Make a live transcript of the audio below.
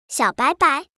小白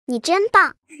白，你真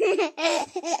棒！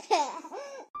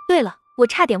对了，我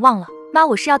差点忘了，妈，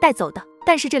我是要带走的，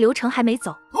但是这流程还没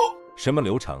走。什么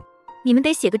流程？你们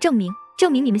得写个证明，证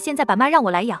明你们现在把妈让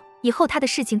我来养，以后她的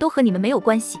事情都和你们没有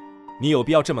关系。你有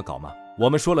必要这么搞吗？我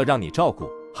们说了让你照顾，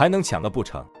还能抢个不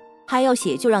成？他要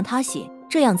写就让他写，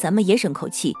这样咱们也省口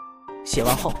气。写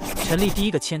完后，陈丽第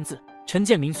一个签字。陈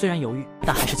建明虽然犹豫，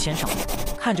但还是签上了。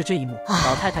看着这一幕，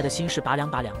老太太的心是拔凉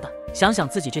拔凉的。想想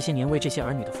自己这些年为这些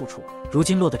儿女的付出，如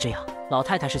今落得这样，老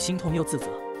太太是心痛又自责。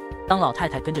当老太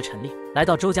太跟着陈丽来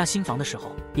到周家新房的时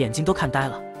候，眼睛都看呆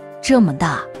了。这么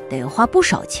大，得花不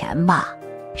少钱吧？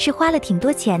是花了挺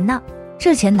多钱呢。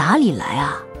这钱哪里来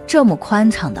啊？这么宽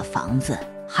敞的房子，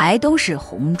还都是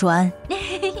红砖。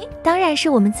当然是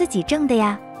我们自己挣的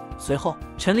呀。随后，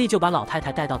陈丽就把老太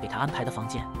太带到给她安排的房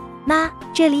间。妈，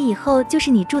这里以后就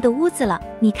是你住的屋子了，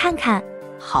你看看。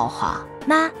好哈。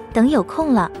妈，等有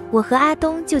空了，我和阿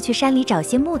东就去山里找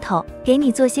些木头，给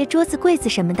你做些桌子柜子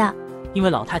什么的。因为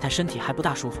老太太身体还不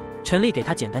大舒服，陈丽给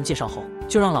她简单介绍后，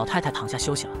就让老太太躺下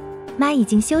休息了。妈已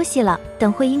经休息了，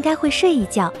等会应该会睡一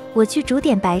觉，我去煮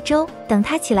点白粥，等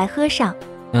她起来喝上。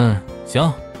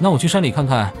行，那我去山里看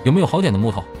看有没有好点的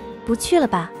木头。不去了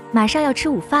吧，马上要吃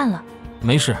午饭了。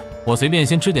没事，我随便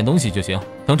先吃点东西就行，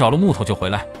等找了木头就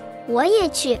回来。我也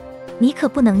去。你可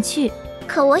不能去。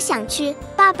可我想去，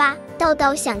爸爸，豆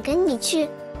豆想跟你去。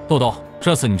豆豆，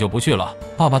这次你就不去了，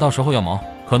爸爸到时候要忙，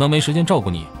可能没时间照顾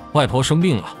你。外婆生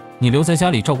病了，你留在家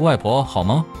里照顾外婆好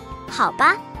吗？好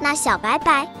吧，那小白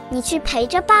白，你去陪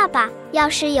着爸爸，要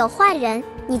是有坏人，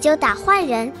你就打坏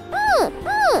人。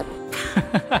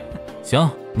行，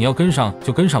你要跟上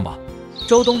就跟上吧。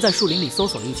周东在树林里搜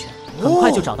索了一圈，很快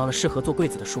就找到了适合做柜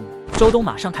子的树木。周东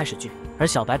马上开始锯，而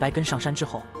小白白跟上山之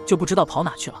后就不知道跑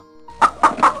哪去了。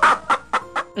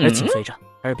而紧随着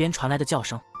耳边传来的叫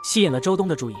声吸引了周东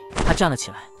的注意，他站了起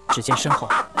来，只见身后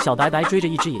小白白追着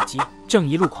一只野鸡，正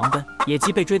一路狂奔。野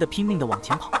鸡被追得拼命地往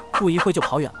前跑，不一会就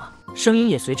跑远了，声音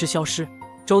也随之消失。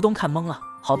周东看懵了，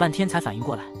好半天才反应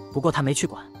过来，不过他没去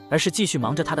管，而是继续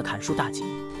忙着他的砍树大计。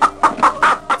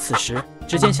此时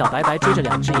只见小白白追着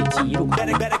两只野鸡一路狂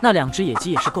奔，那两只野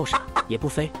鸡也是够傻，也不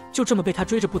飞，就这么被他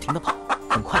追着不停地跑。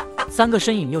很快三个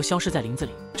身影又消失在林子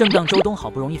里。正当周东好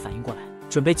不容易反应过来，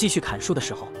准备继续砍树的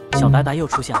时候，小白白又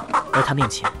出现了，而他面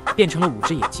前变成了5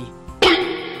只野鸡。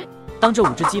当这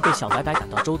5只鸡被小白白赶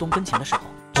到周东跟前的时候，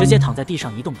直接躺在地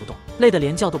上一动不动，累得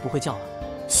连觉都不会叫了。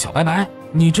小白白，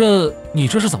你这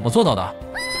是怎么做到的？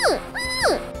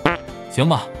行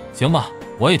吧，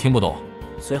我也听不懂。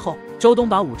随后周东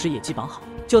把5只野鸡绑好，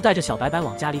就带着小白白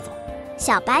往家里走。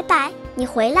小白白，你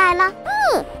回来了。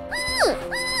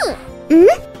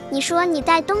你说你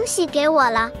带东西给我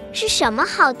了，是什么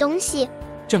好东西？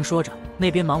正说着，那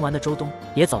边忙完的周东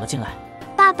也走了进来。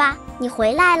爸爸，你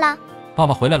回来了。爸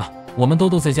爸回来了，我们豆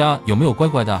豆在家有没有乖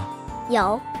乖的？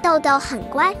有，豆豆很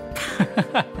乖。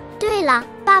对了，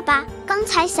爸爸，刚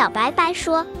才小白白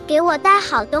说给我带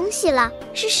好东西了，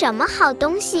是什么好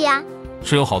东西呀？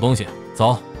是有好东西，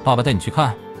走，爸爸带你去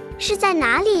看。是在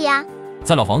哪里呀？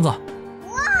在老房子。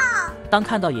当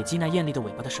看到野鸡那艳丽的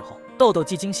尾巴的时候，豆豆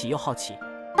既惊喜又好奇。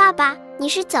爸爸，你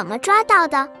是怎么抓到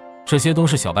的？这些都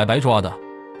是小白白抓的。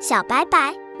小白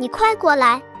白，你快过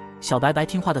来。小白白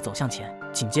听话地走向前，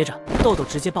紧接着豆豆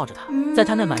直接抱着他，在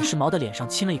他那满是毛的脸上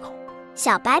亲了一口。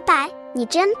小白白，你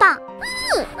真棒。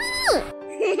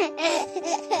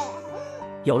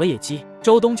有了野鸡，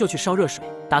周东就去烧热水，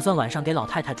打算晚上给老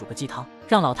太太煮个鸡汤，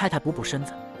让老太太补补身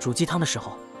子。煮鸡汤的时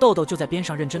候，豆豆就在边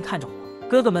上认真看着我，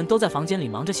哥哥们都在房间里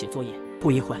忙着写作业。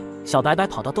不一会，小白白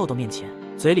跑到豆豆面前，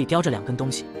嘴里叼着2根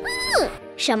东西。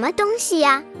什么东西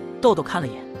呀？豆豆看了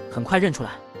眼，很快认出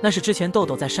来，那是之前豆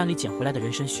豆在山里捡回来的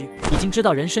人参须。已经知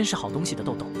道人参是好东西的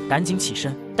豆豆，赶紧起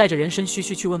身，带着人参须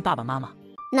去问爸爸妈妈，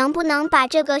能不能把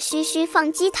这个须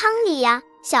放鸡汤里呀？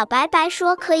小白白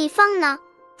说可以放呢。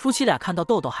夫妻俩看到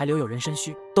豆豆还留有人参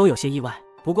须，都有些意外。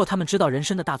不过他们知道人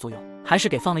参的大作用，还是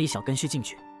给放了1小根须进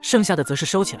去，剩下的则是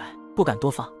收起来，不敢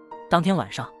多放。当天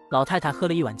晚上，老太太喝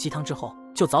了1碗鸡汤之后，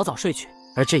就早早睡去，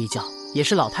而这一觉也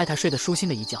是老太太睡得舒心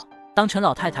的一觉。当陈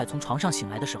老太太从床上醒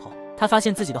来的时候，她发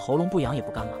现自己的喉咙不痒也不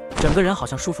干了，整个人好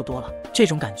像舒服多了。这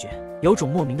种感觉有种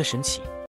莫名的神奇。